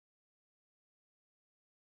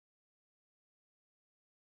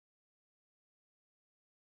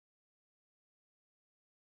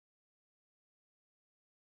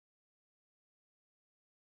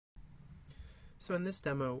So in this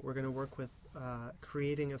demo, we're going to work with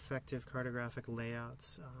creating effective cartographic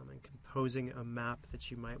layouts and composing a map that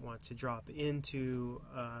you might want to drop into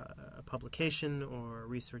a publication or a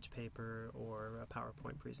research paper or a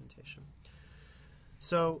PowerPoint presentation.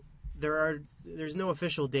 So there's no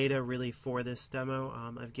official data really for this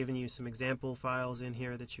demo. I've given you some example files in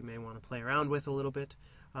here that you may want to play around with a little bit,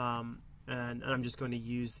 and I'm just going to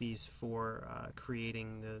use these for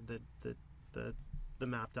creating the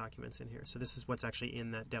map documents in here. So this is what's actually in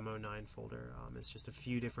that Demo 9 folder. It's just a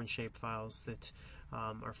few different shape files that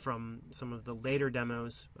are from some of the later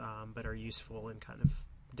demos, but are useful in kind of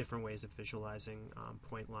different ways of visualizing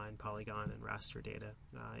point line, polygon, and raster data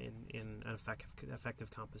in an effective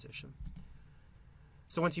composition.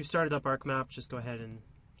 So once you've started up ArcMap, just go ahead and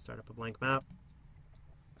start up a blank map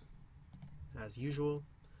as usual.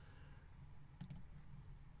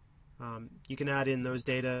 You can add in those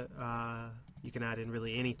data. You can add in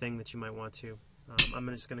really anything that you might want to. I'm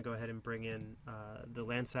just going to go ahead and bring in the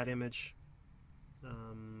Landsat image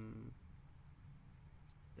and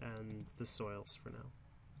the soils for now.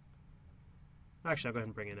 Actually, I'll go ahead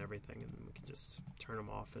and bring in everything, and we can just turn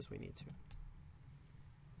them off as we need to.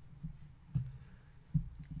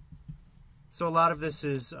 So a lot of this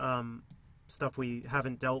is stuff we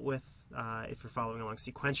haven't dealt with if you're following along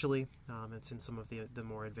sequentially. It's in some of the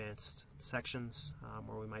more advanced sections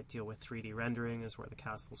where we might deal with 3D rendering, is where the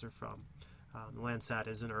castles are from. The Landsat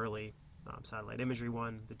is an early satellite imagery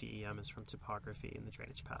one. The DEM is from topography, and the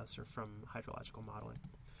drainage paths are from hydrological modeling.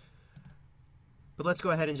 But let's go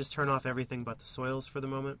ahead and just turn off everything but the soils for the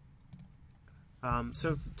moment.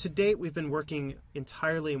 So to date, we've been working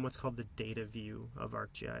entirely in what's called the data view of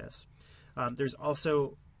ArcGIS. There's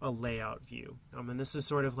also a layout view, and this is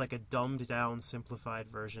sort of like a dumbed down, simplified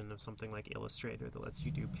version of something like Illustrator that lets you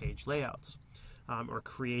do page layouts or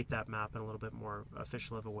create that map in a little bit more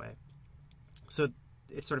official of a way. So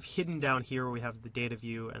it's sort of hidden down here where we have the data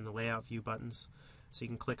view and the layout view buttons, so you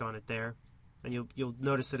can click on it there, and you'll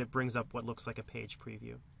notice that it brings up what looks like a page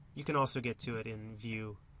preview. You can also get to it in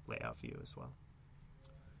view, layout view as well.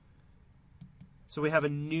 So we have a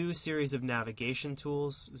new series of navigation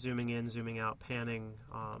tools: zooming in, zooming out, panning,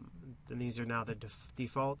 and these are now the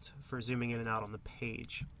default for zooming in and out on the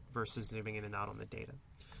page versus zooming in and out on the data.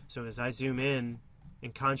 So as I zoom in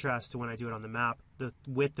contrast to when I do it on the map, the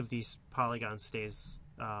width of these polygons stays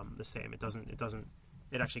the same.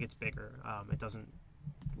 It actually gets bigger.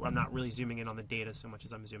 I'm not really zooming in on the data so much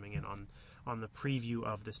as I'm zooming in on the preview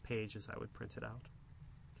of this page as I would print it out.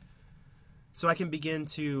 So I can begin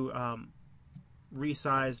to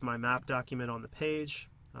resize my map document on the page.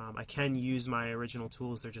 I can use my original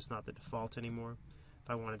tools, they're just not the default anymore. If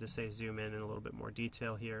I wanted to, say, zoom in a little bit more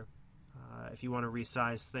detail here. If you want to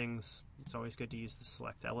resize things, it's always good to use the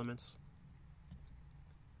select elements.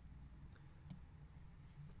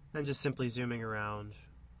 And just simply zooming around,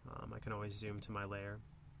 I can always zoom to my layer.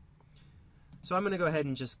 So I'm going to go ahead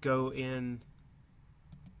and just go in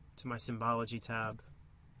to my symbology tab,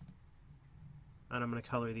 and I'm going to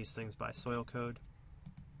color these things by soil code.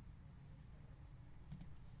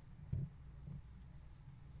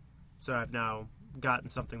 So I've now gotten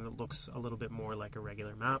something that looks a little bit more like a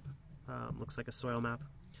regular map, looks like a soil map.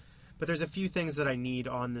 But there's a few things that I need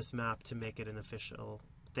on this map to make it an official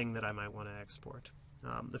thing that I might want to export.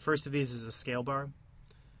 The first of these is a scale bar.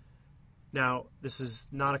 Now, this is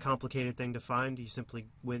not a complicated thing to find. You simply,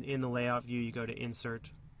 in the layout view, you go to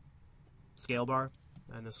Insert, Scale Bar,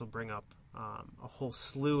 and this will bring up a whole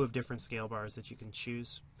slew of different scale bars that you can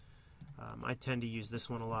choose. I tend to use this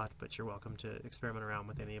one a lot, but you're welcome to experiment around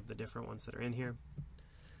with any of the different ones that are in here.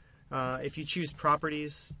 If you choose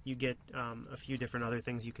Properties, you get a few different other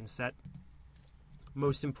things you can set.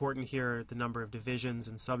 Most important here are the number of divisions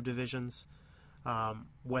and subdivisions,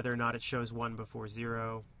 whether or not it shows 1 before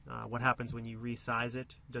 0, what happens when you resize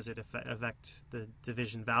it. Does it affect the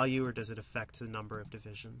division value, or does it affect the number of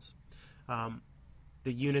divisions?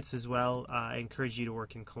 The units as well, I encourage you to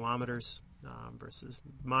work in kilometers versus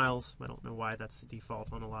miles. I don't know why that's the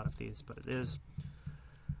default on a lot of these, but it is.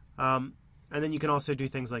 And then you can also do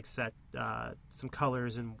things like set some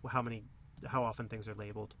colors and how often things are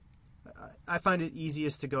labeled. I find it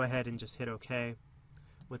easiest to go ahead and just hit OK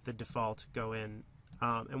with the default, go in.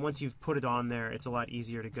 And once you've put it on there, it's a lot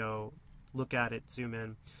easier to go look at it, zoom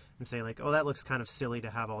in, and say, like, oh, that looks kind of silly to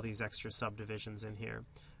have all these extra subdivisions in here.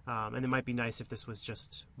 And it might be nice if this was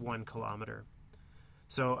just 1 kilometer.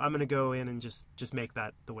 So I'm going to go in and just make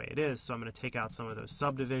that the way it is. So I'm going to take out some of those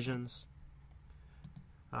subdivisions.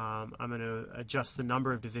 I'm going to adjust the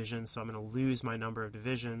number of divisions, so I'm going to lose my number of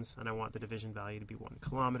divisions, and I want the division value to be 1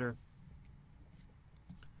 kilometer.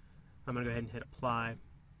 I'm going to go ahead and hit Apply.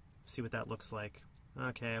 see what that looks like.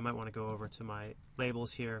 Okay, I might want to go over to my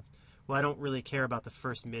labels here. Well, I don't really care about the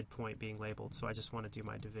first midpoint being labeled, so I just want to do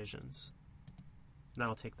my divisions. And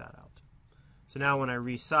that'll take that out. So now when I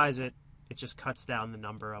resize it, it just cuts down the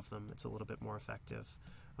number of them. It's a little bit more effective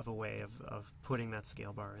of a way of putting that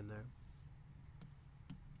scale bar in there.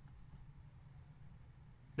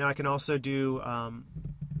 Now I can also do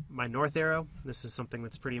my north arrow. This is something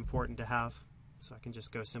that's pretty important to have. So I can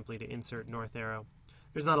just go simply to Insert North Arrow.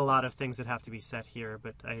 There's not a lot of things that have to be set here,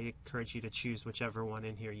 but I encourage you to choose whichever one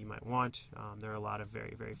in here you might want. There are a lot of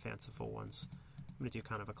very, very fanciful ones. I'm going to do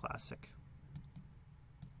kind of a classic.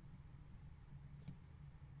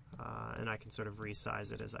 And I can sort of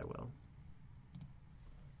resize it as I will.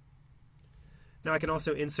 Now I can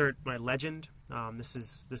also insert my legend. This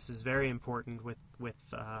is very important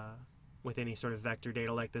with any sort of vector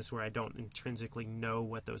data like this where I don't intrinsically know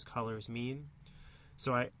what those colors mean.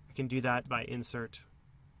 So I can do that by Insert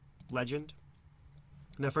Legend.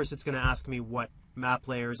 Now first it's going to ask me what map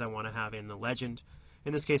layers I want to have in the legend.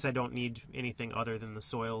 In this case I don't need anything other than the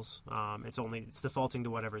soils. It's defaulting to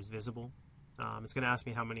whatever is visible. It's going to ask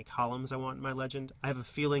me how many columns I want in my legend. I have a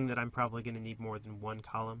feeling that I'm probably going to need more than one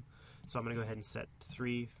column. So I'm going to go ahead and set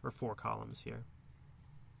 3 or 4 columns here.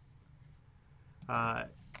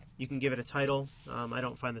 You can give it a title. I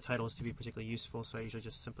don't find the titles to be particularly useful, so I usually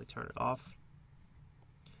just simply turn it off.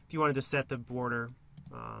 If you wanted to set the border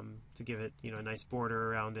to give it a nice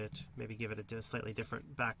border around it, maybe give it a slightly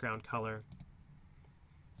different background color.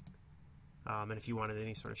 And if you wanted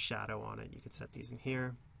any sort of shadow on it, you could set these in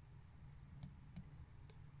here.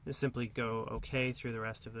 Just simply go OK through the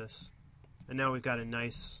rest of this. And now we've got a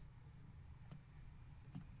nice,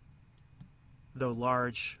 though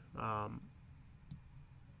large,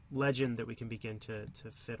 legend that we can begin to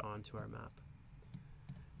fit onto our map.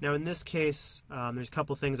 Now in this case, there's a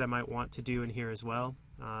couple things I might want to do in here as well.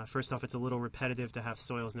 First off, it's a little repetitive to have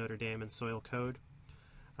Soils Notre Dame and Soil Code.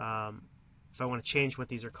 If I want to change what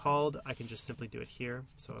these are called, I can just simply do it here.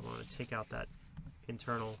 So I want to take out that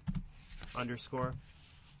internal underscore.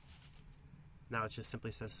 Now it just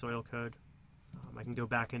simply says Soil Code. I can go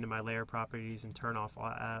back into my layer properties and turn off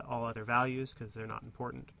all other values because they're not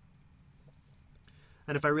important.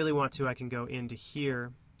 And if I really want to, I can go into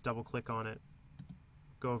here, double click on it,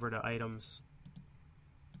 go over to items,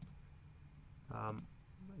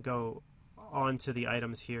 go onto the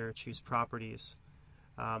items here, choose properties,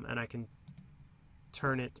 and I can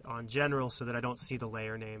turn it on general so that I don't see the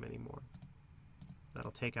layer name anymore.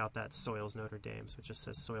 That'll take out that Soils Notre Dame, so it just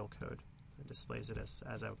says Soil Code and displays it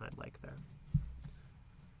as I might like there.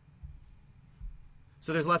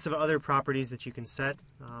 So there's lots of other properties that you can set,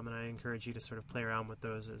 and I encourage you to sort of play around with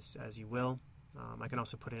those as you will. I can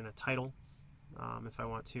also put in a title if I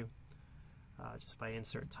want to, just by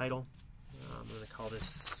Insert Title. I'm going to call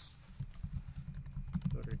this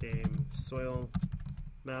Notre Dame Soil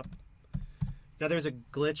Map. Now there's a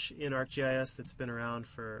glitch in ArcGIS that's been around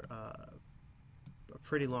for a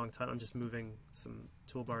pretty long time. I'm just moving some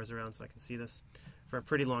toolbars around so I can see this. For a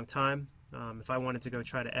pretty long time. If I wanted to go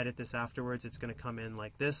try to edit this afterwards, it's going to come in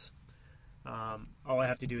like this. All I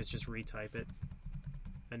have to do is just retype it,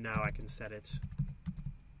 and now I can set it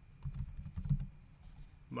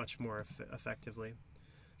much more effectively.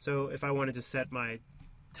 So if I wanted to set my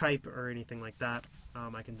type or anything like that,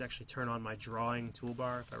 I can actually turn on my drawing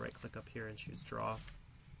toolbar. If I right click up here and choose draw,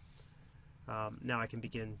 now I can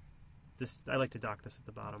begin this. I like to dock this at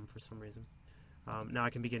the bottom for some reason. Now I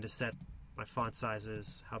can begin to set my font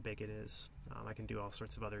sizes, how big it is. I can do all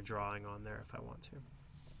sorts of other drawing on there if I want to.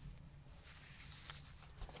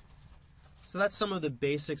 So that's some of the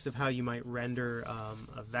basics of how you might render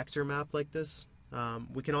a vector map like this.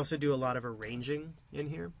 We can also do a lot of arranging in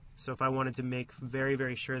here. So if I wanted to make very,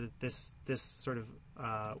 very sure that this sort of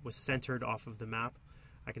was centered off of the map,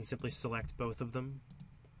 I can simply select both of them,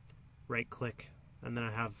 right click, and then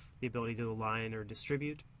I have the ability to align or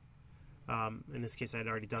distribute. In this case I had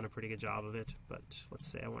already done a pretty good job of it, but let's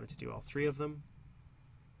say I wanted to do all 3 of them.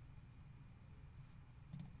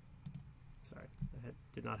 Sorry, I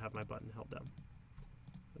did not have my button held down.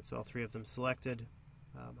 So all 3 of them selected.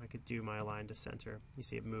 I could do my align to center. You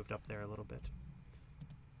see it moved up there a little bit.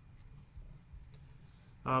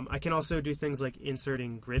 I can also do things like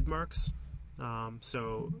inserting grid marks,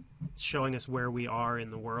 so showing us where we are in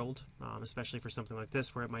the world, especially for something like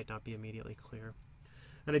this where it might not be immediately clear.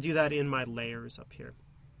 And I do that in my layers up here.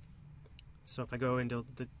 So if I go into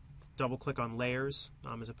the double click on layers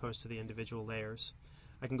as opposed to the individual layers,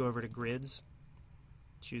 I can go over to grids,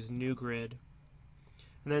 choose new grid,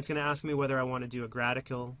 and then it's going to ask me whether I want to do a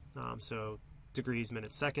gradical, so degrees,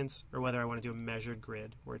 minutes, seconds, or whether I want to do a measured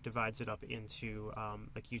grid where it divides it up into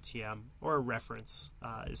like UTM or a reference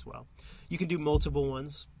as well. You can do multiple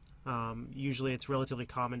ones. Usually it's relatively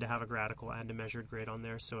common to have a gradical and a measured grid on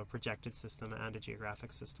there, so a projected system and a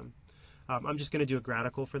geographic system. I'm just going to do a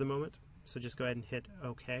gradical for the moment, so just go ahead and hit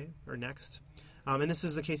OK or Next. And this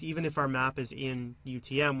is the case even if our map is in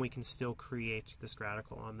UTM, we can still create this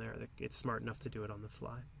gradical on there. It's smart enough to do it on the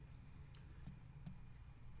fly.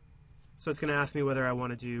 So it's going to ask me whether I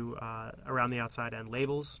want to do around the outside and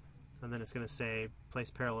labels, and then it's going to say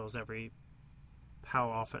place parallels every how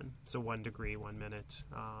often, so 1 degree, 1 minute,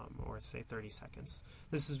 or say 30 seconds.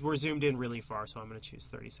 We're zoomed in really far, so I'm going to choose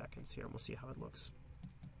 30 seconds here, and we'll see how it looks.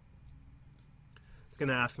 It's going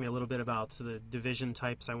to ask me a little bit about the division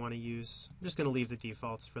types I want to use. I'm just going to leave the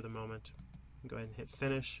defaults for the moment. Go ahead and hit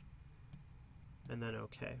Finish, and then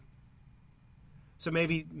OK. So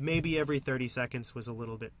maybe every 30 seconds was a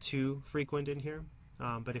little bit too frequent in here,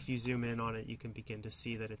 but if you zoom in on it, you can begin to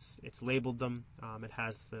see that it's labeled them. It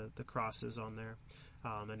has the crosses on there,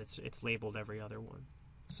 and it's labeled every other one.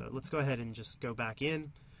 So let's go ahead and just go back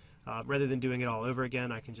in. Rather than doing it all over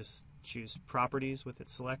again, I can just choose Properties with it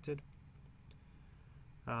selected,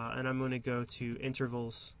 and I'm going to go to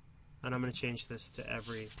Intervals, and I'm going to change this to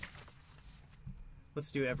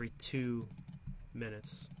let's do every 2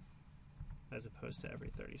 minutes. As opposed to every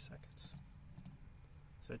 30 seconds.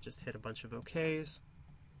 So just hit a bunch of OKs.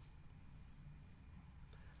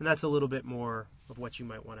 And that's a little bit more of what you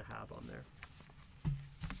might want to have on there.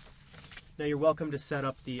 Now you're welcome to set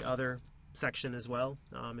up the other section as well.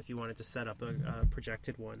 If you wanted to set up a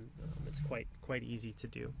projected one, it's quite easy to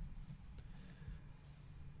do.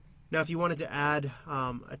 Now if you wanted to add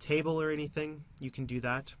a table or anything, you can do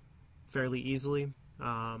that fairly easily.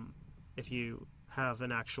 If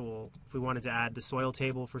we wanted to add the soil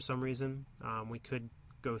table for some reason, we could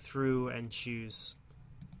go through and choose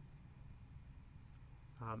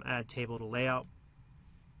Add Table to Layout.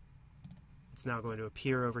 It's now going to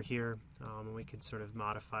appear over here, and we could sort of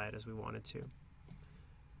modify it as we wanted to.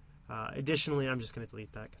 Additionally, I'm just going to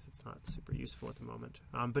delete that because it's not super useful at the moment.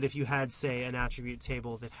 But if you had, say, an attribute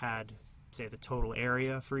table that had, say, the total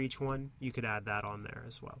area for each one, you could add that on there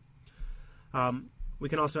as well. We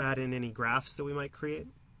can also add in any graphs that we might create.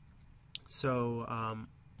 So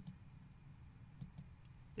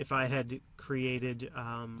if I had created,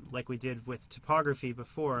 like we did with topography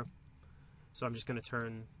before, so I'm just going to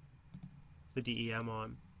turn the DEM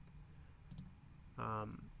on.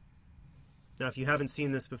 Now if you haven't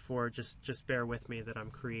seen this before, just bear with me that I'm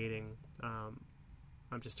creating,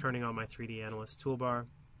 I'm just turning on my 3D Analyst toolbar,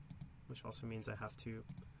 which also means I have to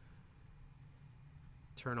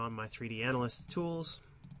turn on my 3D Analyst tools,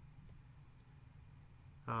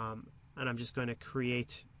 and I'm just going to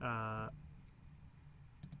create an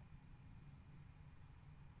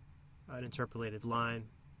interpolated line,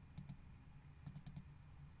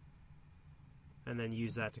 and then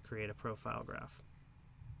use that to create a profile graph.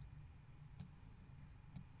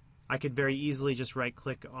 I could very easily just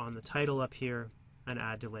right-click on the title up here and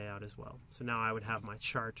add to layout as well. So now I would have my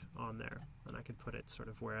chart on there, and I could put it sort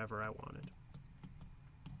of wherever I wanted.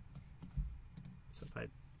 So if I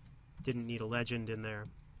didn't need a legend in there,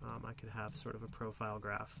 I could have sort of a profile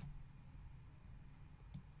graph.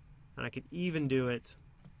 And I could even do it,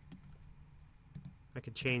 I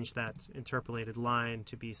could change that interpolated line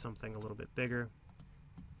to be something a little bit bigger.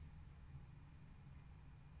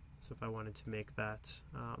 So if I wanted to make that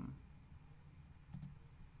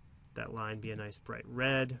that line be a nice bright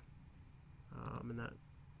red, and that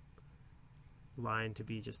line to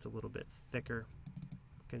be just a little bit thicker,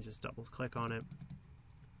 I can just double click on it.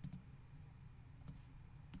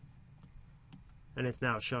 And it's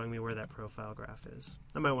now showing me where that profile graph is.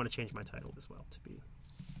 I might want to change my title as well to be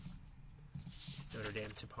Notre Dame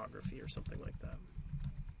Topography or something like that.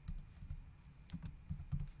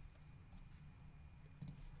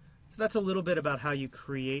 So that's a little bit about how you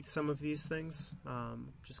create some of these things.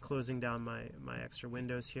 Just closing down my extra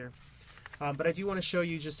windows here. But I do want to show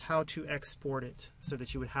you just how to export it so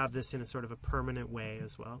that you would have this in a sort of a permanent way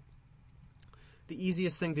as well. The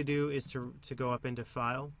easiest thing to do is to go up into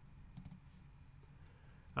File,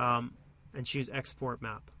 and choose Export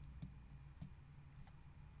Map.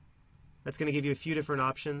 That's going to give you a few different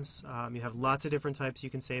options. You have lots of different types you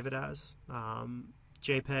can save it as.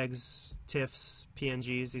 JPEGs, TIFFs,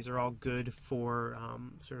 PNGs, these are all good for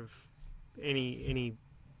sort of anything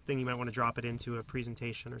you might want to drop it into a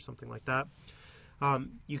presentation or something like that.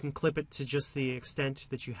 You can clip it to just the extent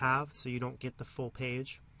that you have, so you don't get the full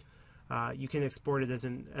page. You can export it as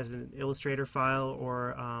an Illustrator file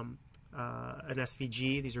or an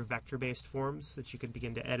SVG. These are vector-based forms that you can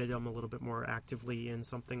begin to edit them a little bit more actively in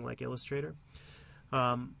something like Illustrator,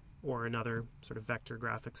 or another sort of vector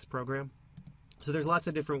graphics program. So there's lots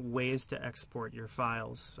of different ways to export your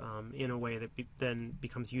files in a way that then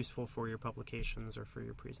becomes useful for your publications or for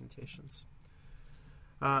your presentations.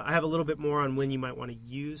 I have a little bit more on when you might want to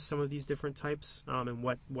use some of these different types, and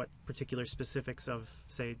what particular specifics of,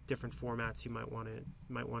 say, different formats you might want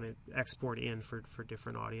to export in for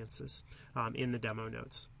different audiences in the demo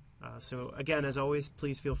notes. So again, as always,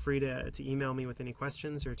 please feel free to email me with any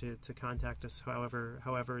questions or to contact us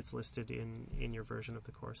however it's listed in your version of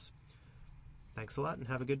the course. Thanks a lot and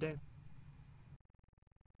have a good day.